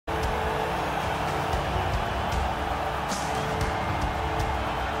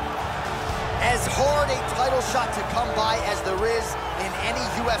As hard a title shot to come by as there is in any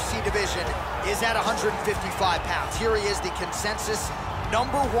UFC division is at 155 pounds. Here he is, the consensus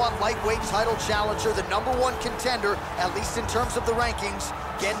 #1 lightweight title challenger, the #1 contender, at least in terms of the rankings,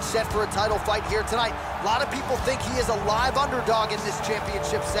 getting set for a title fight here tonight. A lot of people think he is a live underdog in this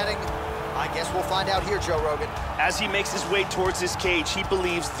championship setting. I guess we'll find out here, Joe Rogan. As he makes his way towards this cage, he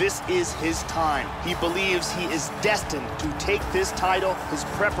believes this is his time. He believes he is destined to take this title. His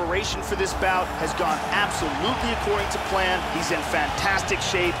preparation for this bout has gone absolutely according to plan. He's in fantastic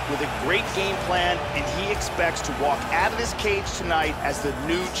shape with a great game plan, and he expects to walk out of this cage tonight as the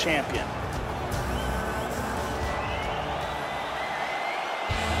new champion.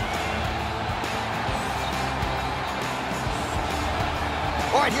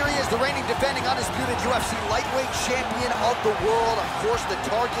 All right, here he is, the reigning, defending, undisputed UFC lightweight champion of the world. Of course, the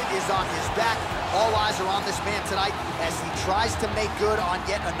target is on his back. All eyes are on this man tonight as he tries to make good on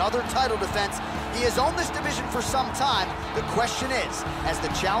yet another title defense. He has owned this division for some time. The question is, as the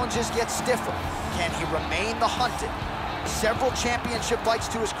challenges get stiffer, can he remain the hunted? Several championship fights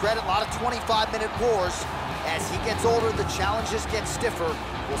to his credit, a lot of 25-minute wars. As he gets older, the challenges get stiffer.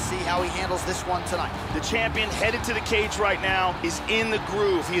 We'll see how he handles this one tonight. The champion headed to the cage right now is in the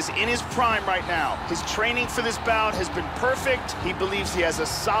groove. He is in his prime right now. His training for this bout has been perfect. He believes he has a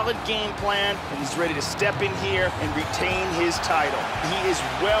solid game plan, and he's ready to step in here and retain his title. He is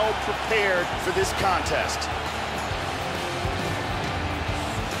well prepared for this contest.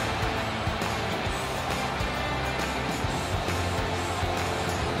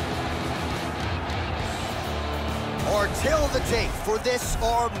 Our tale of the tape for this,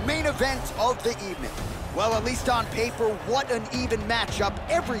 our main event of the evening. Well, at least on paper, what an even matchup.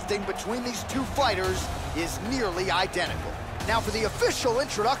 Everything between these two fighters is nearly identical. Now for the official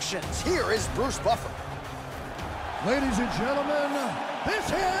introductions, here is Bruce Buffer. Ladies and gentlemen, this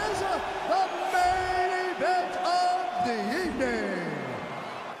is the main event of the evening.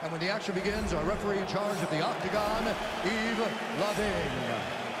 And when the action begins, our referee in charge of the Octagon, Yves Lavigne.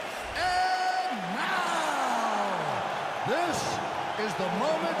 And now, this is the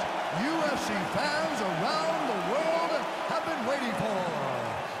moment UFC fans around the world have been waiting for.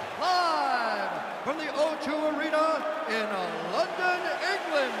 Live from the O2 Arena in London,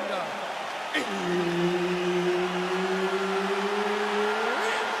 England.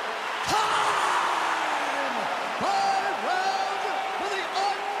 Time! 5 rounds for the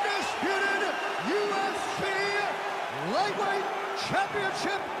undisputed UFC Lightweight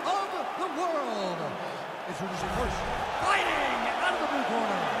Championship of the world. Introducing first, fighting out of the blue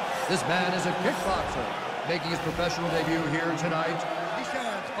corner. This man is a kickboxer, making his professional debut here tonight. He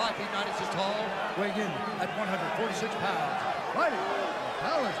stands 5 feet 9 inches tall, weighing in at 146 pounds. Fighting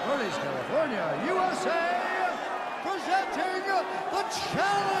Dallas, California, USA, presenting the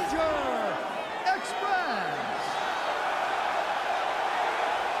Challenger Express.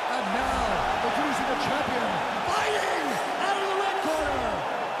 And now, introducing the champion, fighting out of the red corner.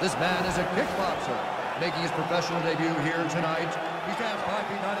 This man is a kickboxer, making his professional debut here tonight. He stands 5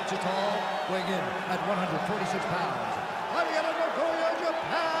 feet 9 inches tall, weighing in at 146 pounds. Fighting out of Nagoya,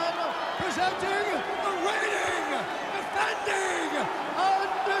 Japan, presenting the reigning, defending,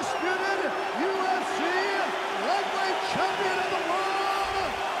 undisputed UFC lightweight champion of the world,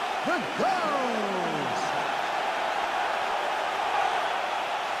 the Daimos.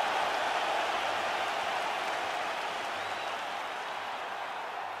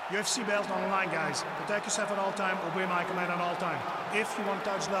 UFC belt on the line, guys. Protect yourself at all time. Obey my command at all time. If you want to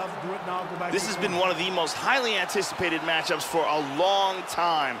touch love, do it now. Go back. This has been one of the most highly anticipated matchups for a long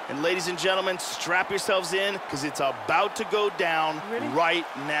time. And ladies and gentlemen, strap yourselves in because it's about to go down right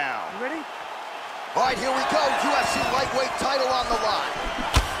now. You ready? All right, here we go. UFC lightweight title on the line.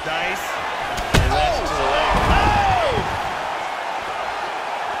 Nice. And that's to the leg.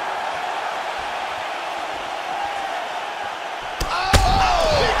 Oh!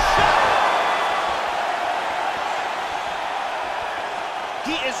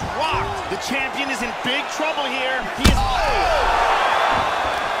 He is rocked. The champion is in big trouble here. He is...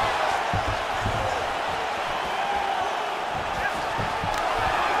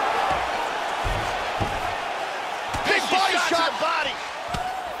 Big body shot to the body.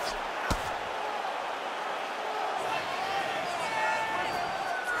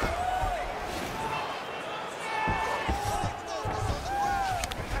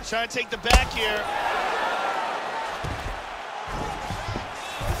 Trying to take the back here.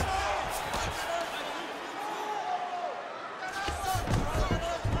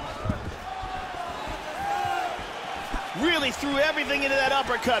 Really threw everything into that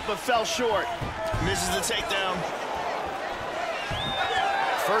uppercut, but fell short. Misses the takedown.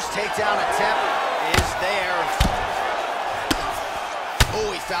 First takedown attempt is there.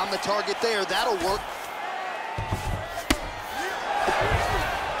 Oh, he found the target there. That'll work.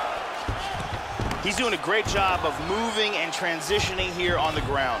 He's doing a great job of moving and transitioning here on the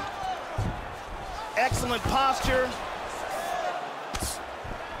ground. Excellent posture.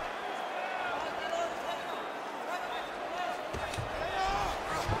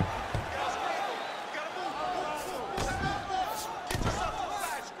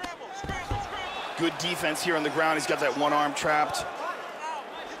 Good defense here on the ground. He's got that one arm trapped.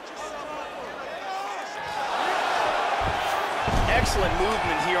 Excellent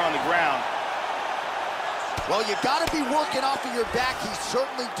movement here on the ground. Well, you got to be working off of your back. He's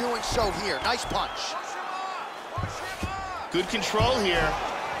certainly doing so here. Nice punch. Good control here.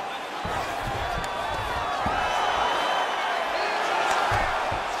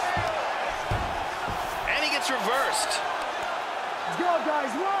 And he gets reversed. Let's go,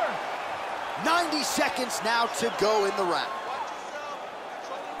 guys, work! 90 seconds now to go in the round.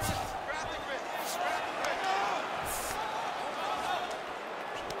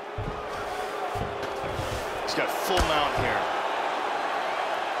 He's got full mount here.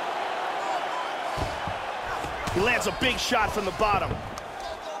 He lands a big shot from the bottom.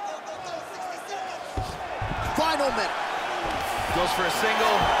 Final minute. Goes for a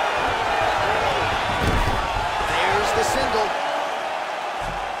single. There's the single.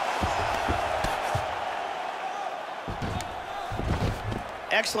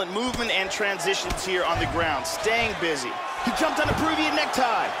 Excellent movement and transitions here on the ground, staying busy. He jumped on a Peruvian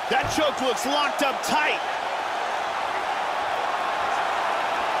necktie. That choke looks locked up tight.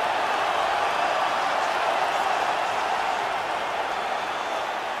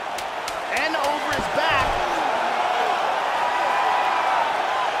 And over his back.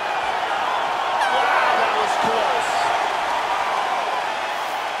 Wow, that was close.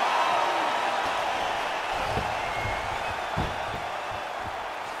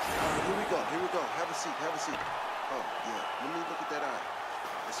 Here we go, here we go. Have a seat, have a seat. Oh, yeah, let me look at that eye.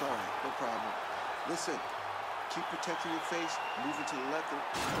 It's all right, no problem. Listen, keep protecting your face, moving to the left.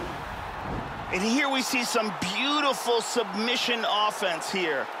 And here we see some beautiful submission offense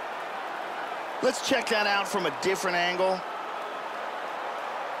here. Let's check that out from a different angle.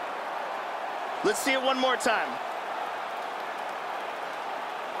 Let's see it one more time.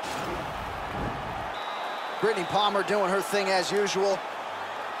 Brittany Palmer doing her thing as usual.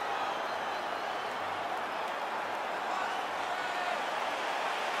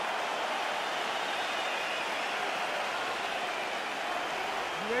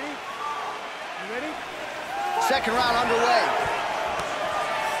 You ready? You ready? Second round underway.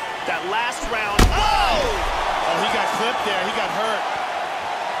 That last round. Oh! Oh, he got clipped there. He got hurt.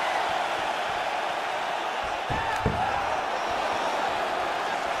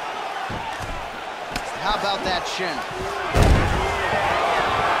 How about that shin?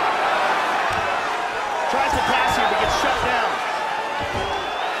 Tries to pass here, but gets shut down.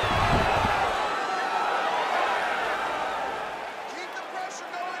 Keep the pressure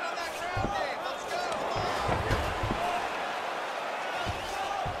going on that ground game. Let's go.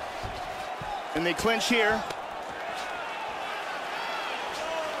 And they clinch here.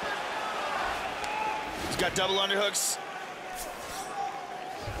 He's got double underhooks.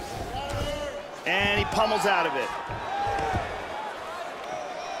 And he pummels out of it.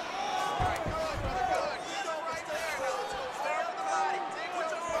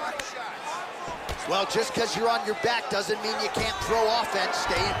 Well, just because you're on your back doesn't mean you can't throw offense.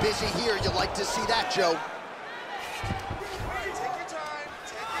 Staying busy here, you like to see that, Joe.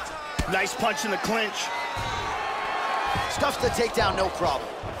 Nice punch in the clinch. Stuffs the takedown, no problem.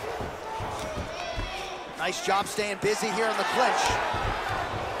 Nice job staying busy here in the clinch.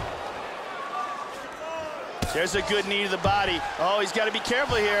 There's a good knee to the body. Oh, he's got to be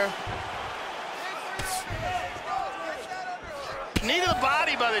careful here. Knee to the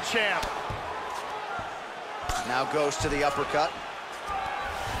body by the champ. Now goes to the uppercut.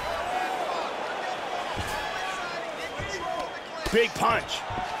 Big punch.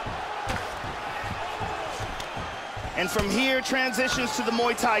 And from here, transitions to the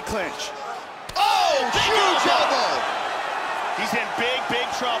Muay Thai clinch. Oh, huge elbow! He's in big, big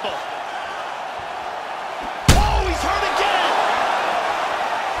trouble. Oh, he's hurt again!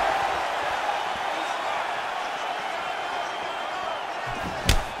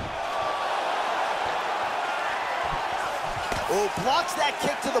 Oh, blocks that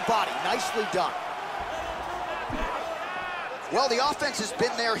kick to the body. Nicely done. Well, the offense has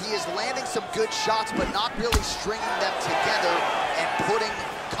been there. He is landing some good shots, but not really stringing them together and putting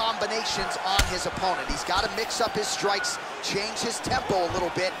combinations combinations on his opponent. He's got to mix up his strikes, change his tempo a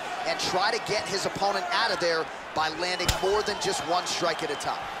little bit, and try to get his opponent out of there by landing more than just one strike at a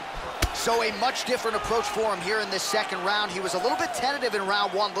time. So a much different approach for him here in this second round. He was a little bit tentative in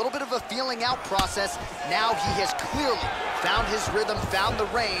round one, a little bit of a feeling out process. Now he has clearly found his rhythm, found the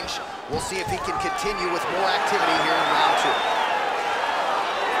range. We'll see if he can continue with more activity here in round two.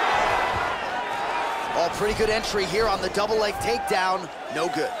 Oh, pretty good entry here on the double leg takedown. No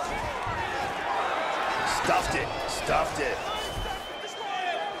good. Stuffed it, stuffed it.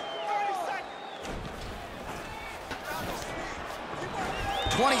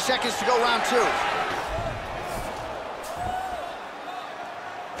 "20 seconds to go, round two.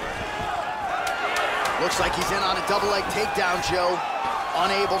 Looks like he's in on a double leg takedown, Joe.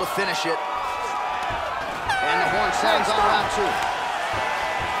 Unable to finish it. And the horn sounds on round two.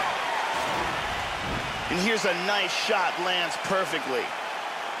 And here's a nice shot, lands perfectly.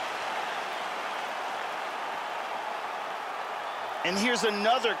 And here's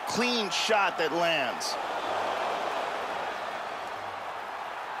another clean shot that lands.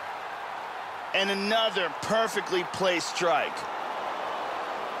 And another perfectly placed strike.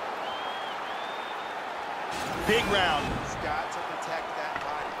 Big round. He's got to protect that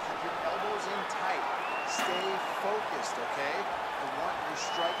body. Keep your elbows in tight. Stay focused, okay? I want your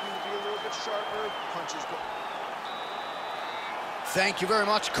striking to be a little bit sharper. Punches go. Thank you very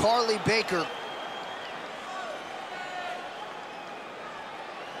much, Carly Baker.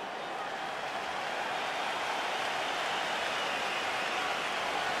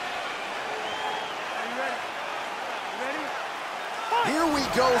 Here we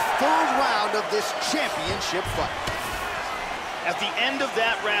go, third round of this championship fight. At the end of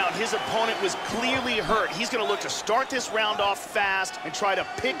that round, his opponent was clearly hurt. He's going to look to start this round off fast and try to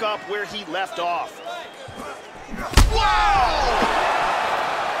pick up where he left off. Whoa!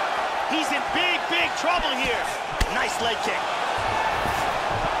 He's in big, big trouble here. Nice leg kick.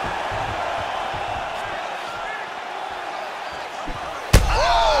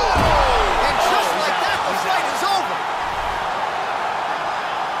 And just like that, the fight is over.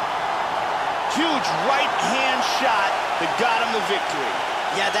 Huge right hand shot that got him the victory.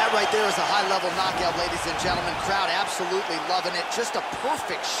 Yeah, that right there is a high-level knockout, ladies and gentlemen. Crowd absolutely loving it. Just a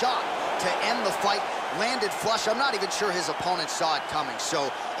perfect shot to end the fight. Landed flush. I'm not even sure his opponent saw it coming.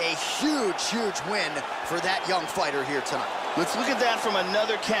 So a huge, huge win for that young fighter here tonight. Let's look at that from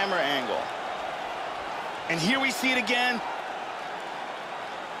another camera angle. And here we see it again.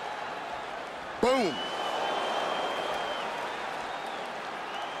 Boom.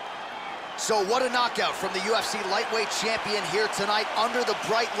 So what a knockout from the UFC lightweight champion here tonight. Under the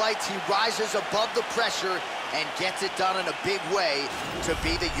bright lights, he rises above the pressure and gets it done in a big way to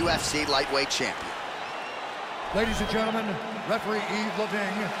be the UFC lightweight champion. Ladies and gentlemen, referee Yves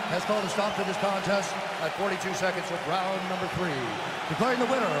Leving has called a stop to this contest at 42 seconds of round number 3, declaring the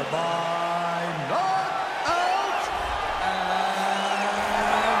winner by knockout and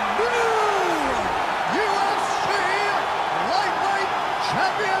new UFC lightweight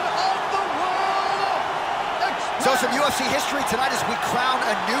champion of the world. So some UFC history tonight as we crown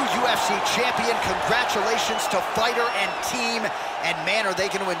a new UFC champion. Congratulations to fighter and team. And man, are they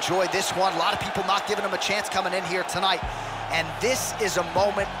going to enjoy this one. A lot of people not giving them a chance coming in here tonight. And this is a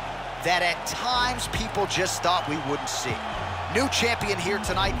moment that at times people just thought we wouldn't see. New champion here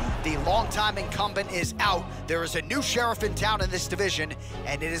tonight. The longtime incumbent is out. There is a new sheriff in town in this division,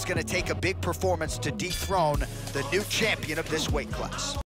 and it is going to take a big performance to dethrone the new champion of this weight class.